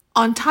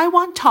On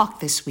Taiwan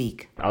Talk this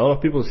week. A lot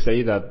of people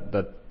say that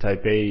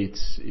Taipei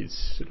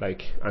it's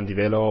like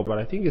undeveloped, but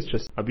I think it's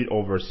just a bit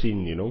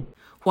overseen,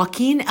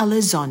 Joaquin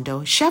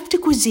Elizondo, chef de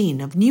cuisine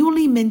of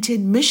newly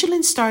minted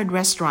Michelin-starred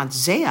restaurant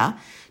Zea,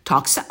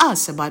 talks to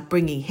us about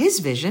bringing his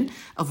vision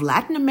of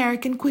Latin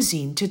American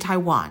cuisine to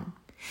Taiwan.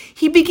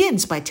 He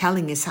begins by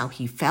telling us how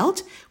he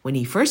felt when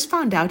he first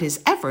found out his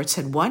efforts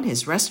had won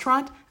his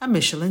restaurant a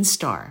Michelin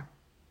star.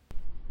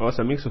 It was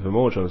a mix of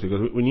emotions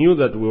because we knew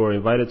that we were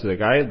invited to the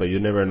guide, but you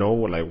never know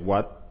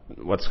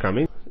what's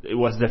coming. It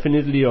was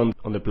definitely on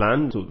the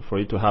plan for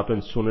it to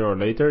happen sooner or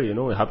later.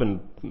 It happened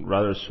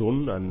rather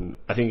soon, and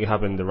I think it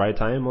happened the right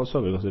time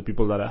also because the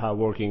people that I have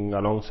working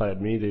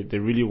alongside me, they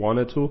really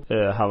wanted to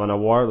have an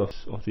award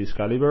of this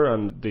caliber,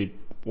 and they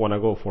want to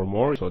go for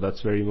more. So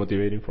that's very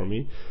motivating for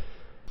me.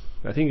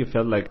 I think it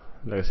felt like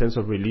a sense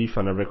of relief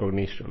and a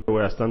recognition.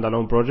 We're a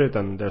standalone project,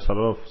 and there's a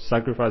lot of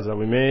sacrifice that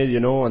we made,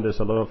 and there's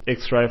a lot of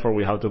extra effort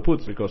we have to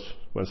put because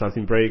when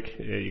something breaks,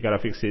 you gotta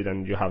fix it,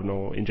 and you have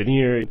no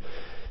engineer.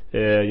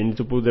 You need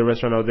to put the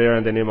restaurant out there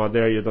and the name out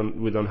there.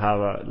 We don't have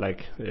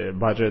a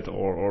budget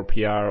or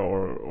PR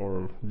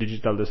or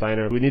digital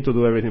designer. We need to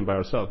do everything by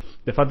ourselves.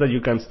 The fact that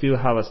you can still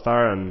have a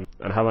star and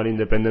have an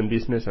independent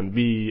business and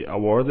be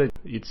awarded,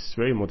 it's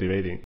very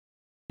motivating.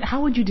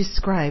 How would you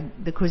describe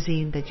the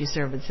cuisine that you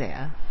serve at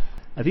Zea?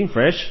 I think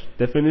fresh,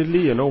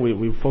 definitely.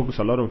 We focus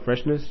a lot on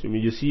freshness.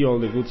 You see all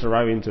the goods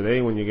arriving today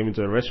when you get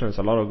into the restaurant. It's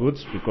a lot of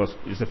goods because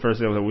it's the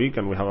first day of the week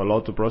and we have a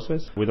lot to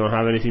process. We don't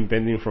have anything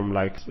pending from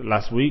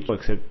last week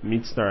except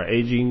meats that are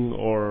aging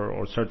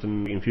or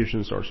certain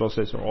infusions or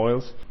sauces or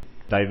oils.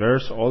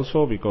 Diverse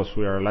also because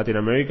we are Latin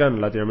American.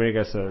 Latin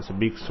America is a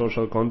big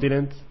social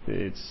continent.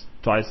 It's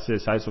twice the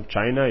size of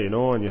China,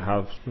 and you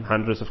have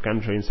hundreds of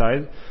countries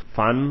inside.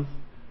 Fun.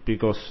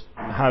 Because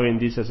having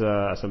this as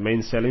a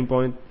main selling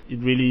point, it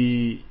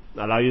really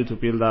allows you to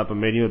build up a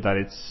menu that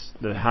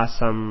has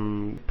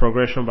some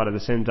progression, but at the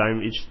same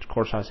time, each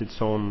course has its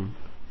own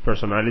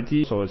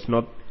personality. So it's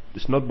not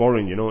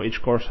boring.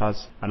 Each course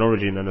has an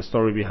origin and a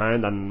story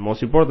behind, and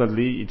most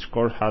importantly, each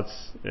course has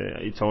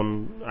its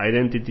own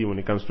identity when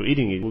it comes to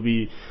eating. It will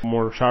be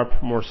more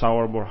sharp, more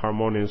sour, more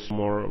harmonious,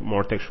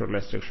 more texture,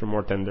 less texture,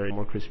 more tender,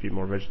 more crispy,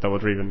 more vegetable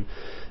driven.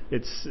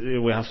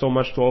 We have so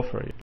much to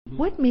offer.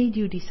 What made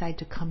you decide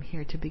to come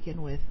here to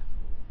begin with?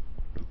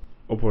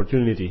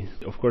 Opportunity.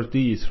 Of course,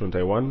 Dee is from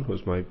Taiwan,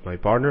 who's my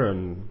partner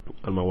and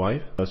my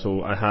wife.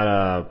 So I had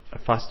a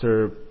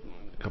faster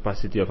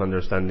capacity of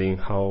understanding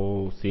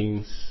how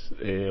things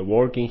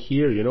work in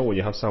here. When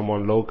you have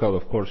someone local,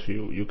 of course,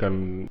 you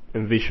can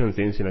envision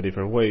things in a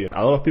different way.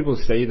 A lot of people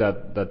say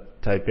that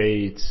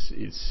Taipei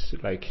it's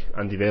like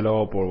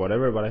undeveloped or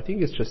whatever, but I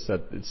think it's just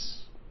that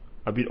it's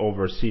a bit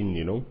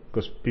overseen,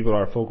 because people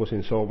are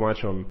focusing so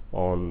much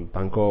on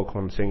Bangkok,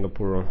 on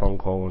Singapore, on Hong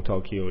Kong, on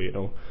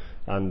Tokyo,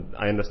 and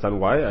I understand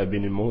why. I've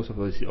been in most of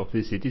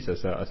these cities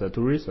as a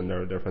tourist, and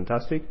they're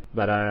fantastic.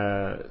 But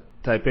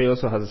Taipei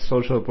also has a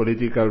social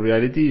political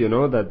reality,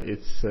 that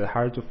it's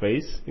hard to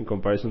face in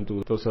comparison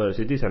to those other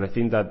cities. And I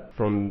think that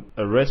from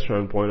a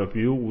restaurant point of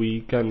view,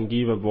 we can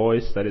give a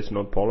voice that is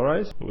not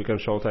polarized. We can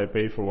show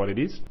Taipei for what it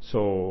is.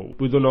 So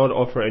we do not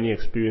offer any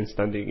experience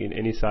standing in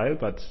any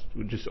side, but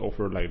we just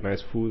offer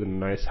nice food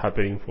and nice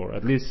happening for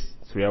at least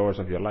 3 hours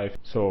of your life.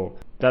 So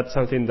that's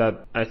something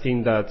that I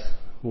think that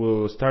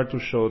will start to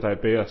show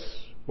Taipei as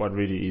what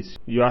really is.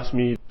 You asked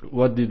me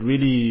what did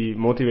really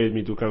motivate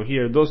me to come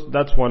here.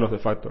 That's one of the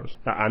factors.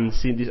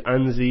 This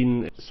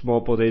unseen small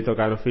potato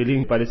kind of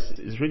feeling, but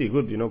it's really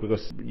good,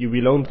 because you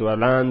belong to a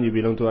land, you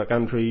belong to a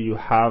country, you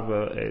have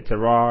a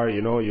terroir,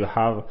 you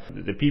have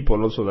the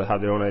people also that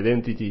have their own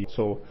identity.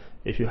 So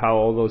if you have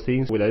all those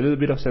things with a little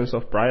bit of sense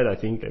of pride, I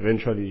think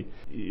eventually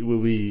it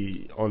will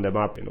be on the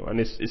map, and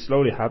it's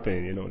slowly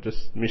happening,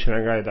 just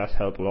Michelin Guide does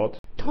help a lot.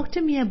 Talk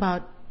to me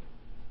about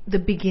the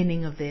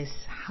beginning of this,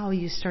 how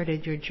you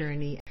started your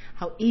journey,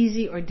 how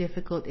easy or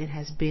difficult it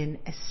has been,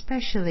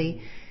 especially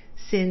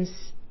since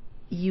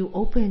you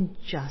opened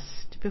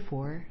just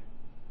before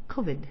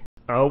COVID.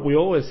 We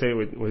always say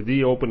with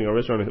the opening a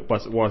restaurant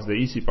was the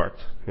easy part,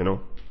 if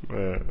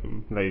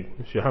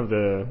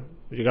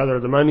you gather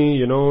the money,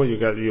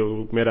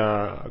 you met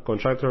a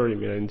contractor, you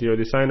met an interior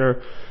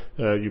designer,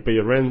 you pay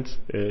your rent,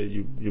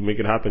 you make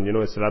it happen.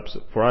 It's a lapse.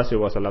 For us, it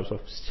was a lapse of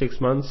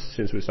 6 months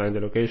since we signed the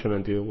location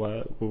until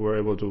we were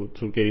able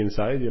to get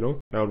inside.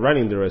 Now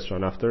running the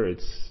restaurant after,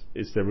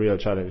 it's the real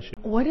challenge.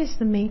 What is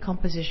the main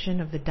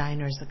composition of the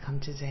diners that come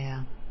to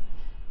Zea?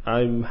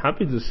 I'm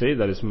happy to say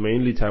that it's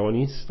mainly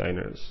Taiwanese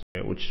diners,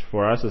 which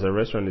for us as a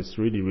restaurant is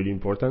really, really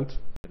important.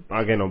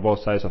 Again, on both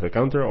sides of the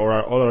counter,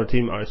 all our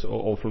team are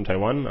all from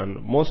Taiwan,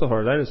 and most of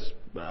our diners,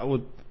 I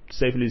would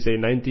safely say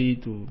 90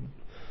 to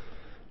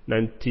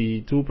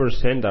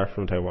 92% are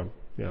from Taiwan.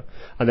 Yeah,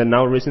 and then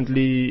now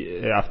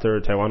recently,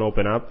 after Taiwan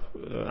opened up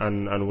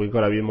and we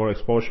got a bit more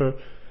exposure,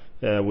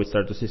 we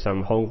start to see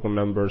some Hong Kong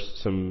numbers,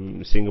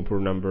 some Singapore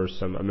numbers,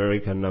 some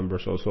American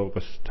numbers also,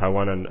 because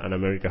Taiwan and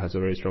America has a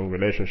very strong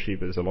relationship.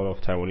 There's a lot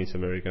of Taiwanese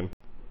American.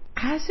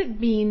 Has it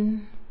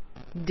been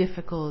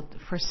difficult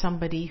for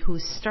somebody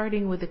who's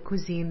starting with a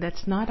cuisine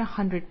that's not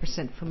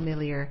 100%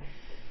 familiar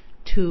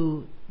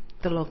to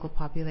the local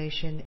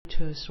population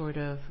to sort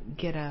of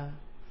get a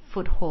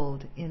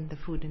foothold in the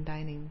food and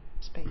dining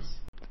space?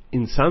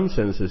 In some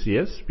senses,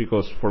 yes,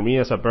 because for me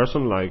as a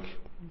person, like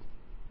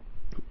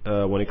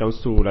when it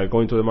comes to like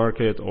going to the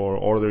market or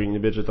ordering a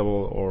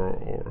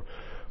vegetable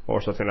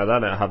or something like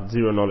that, I have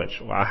zero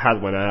knowledge. I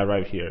had when I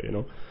arrived here,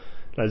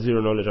 like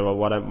zero knowledge about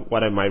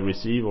what I might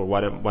receive or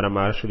what I'm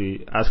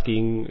actually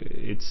asking.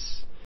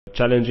 It's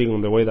challenging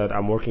on the way that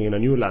I'm working in a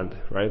new land,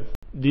 right?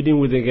 Dealing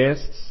with the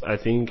guests, I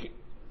think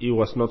it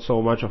was not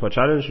so much of a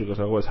challenge because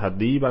I always had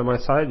Dee by my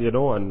side,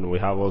 and we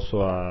have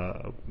also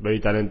a very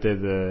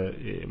talented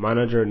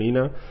manager,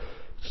 Nina,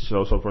 she's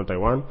also from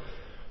Taiwan,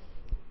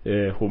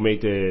 who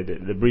made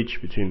the bridge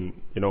between,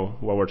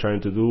 what we're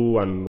trying to do.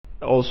 And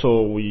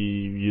also we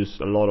use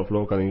a lot of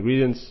local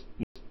ingredients,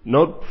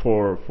 not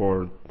for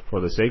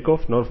the sake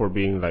of, not for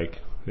being like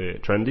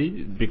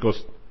trendy,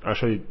 because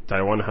actually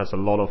Taiwan has a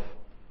lot of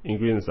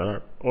ingredients that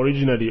are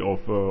originally of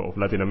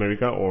Latin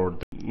America or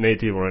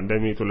native or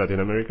endemic to Latin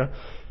America.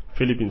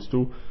 Philippines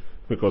too,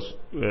 because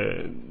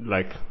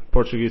like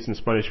Portuguese and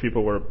Spanish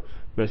people were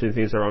messing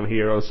things around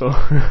here also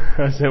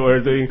as they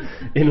were doing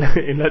in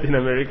Latin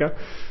America.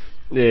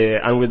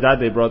 And with that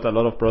they brought a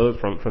lot of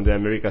product from the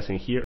Americas in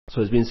here.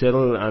 So it's been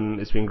settled and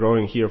it's been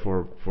growing here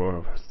for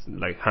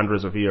like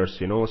hundreds of years,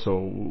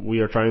 so we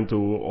are trying to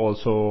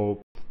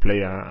also play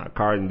a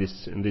card in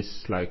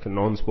this like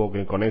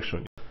non-spoken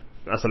connection.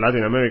 As a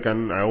Latin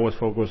American, I always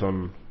focus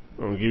on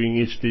giving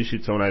each dish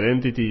its own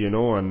identity,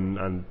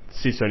 and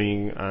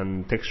seasoning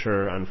and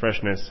texture and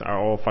freshness are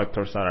all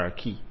factors that are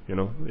key,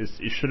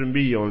 It shouldn't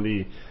be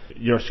only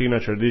your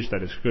signature dish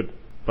that is good,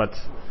 but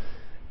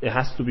it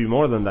has to be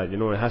more than that,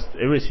 It has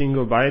every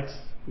single bite.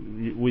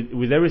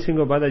 With every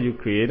single bite that you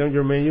create on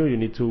your menu, you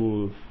need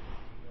to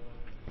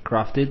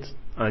craft it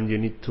and you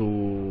need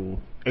to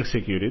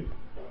execute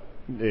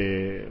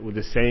it with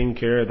the same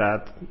care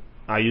that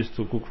I used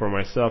to cook for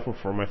myself or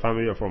for my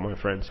family or for my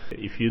friends.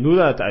 If you do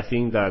that, I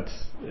think that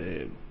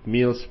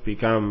meals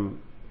become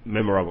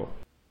memorable.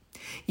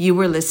 You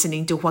were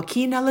listening to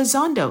Joaquin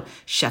Elizondo,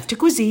 chef de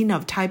cuisine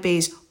of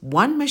Taipei's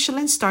one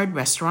Michelin-starred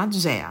restaurant,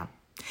 Zea.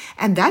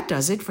 And that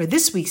does it for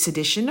this week's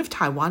edition of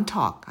Taiwan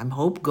Talk. I'm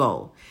Hope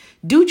Go.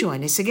 Do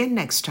join us again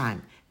next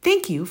time.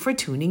 Thank you for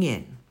tuning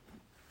in.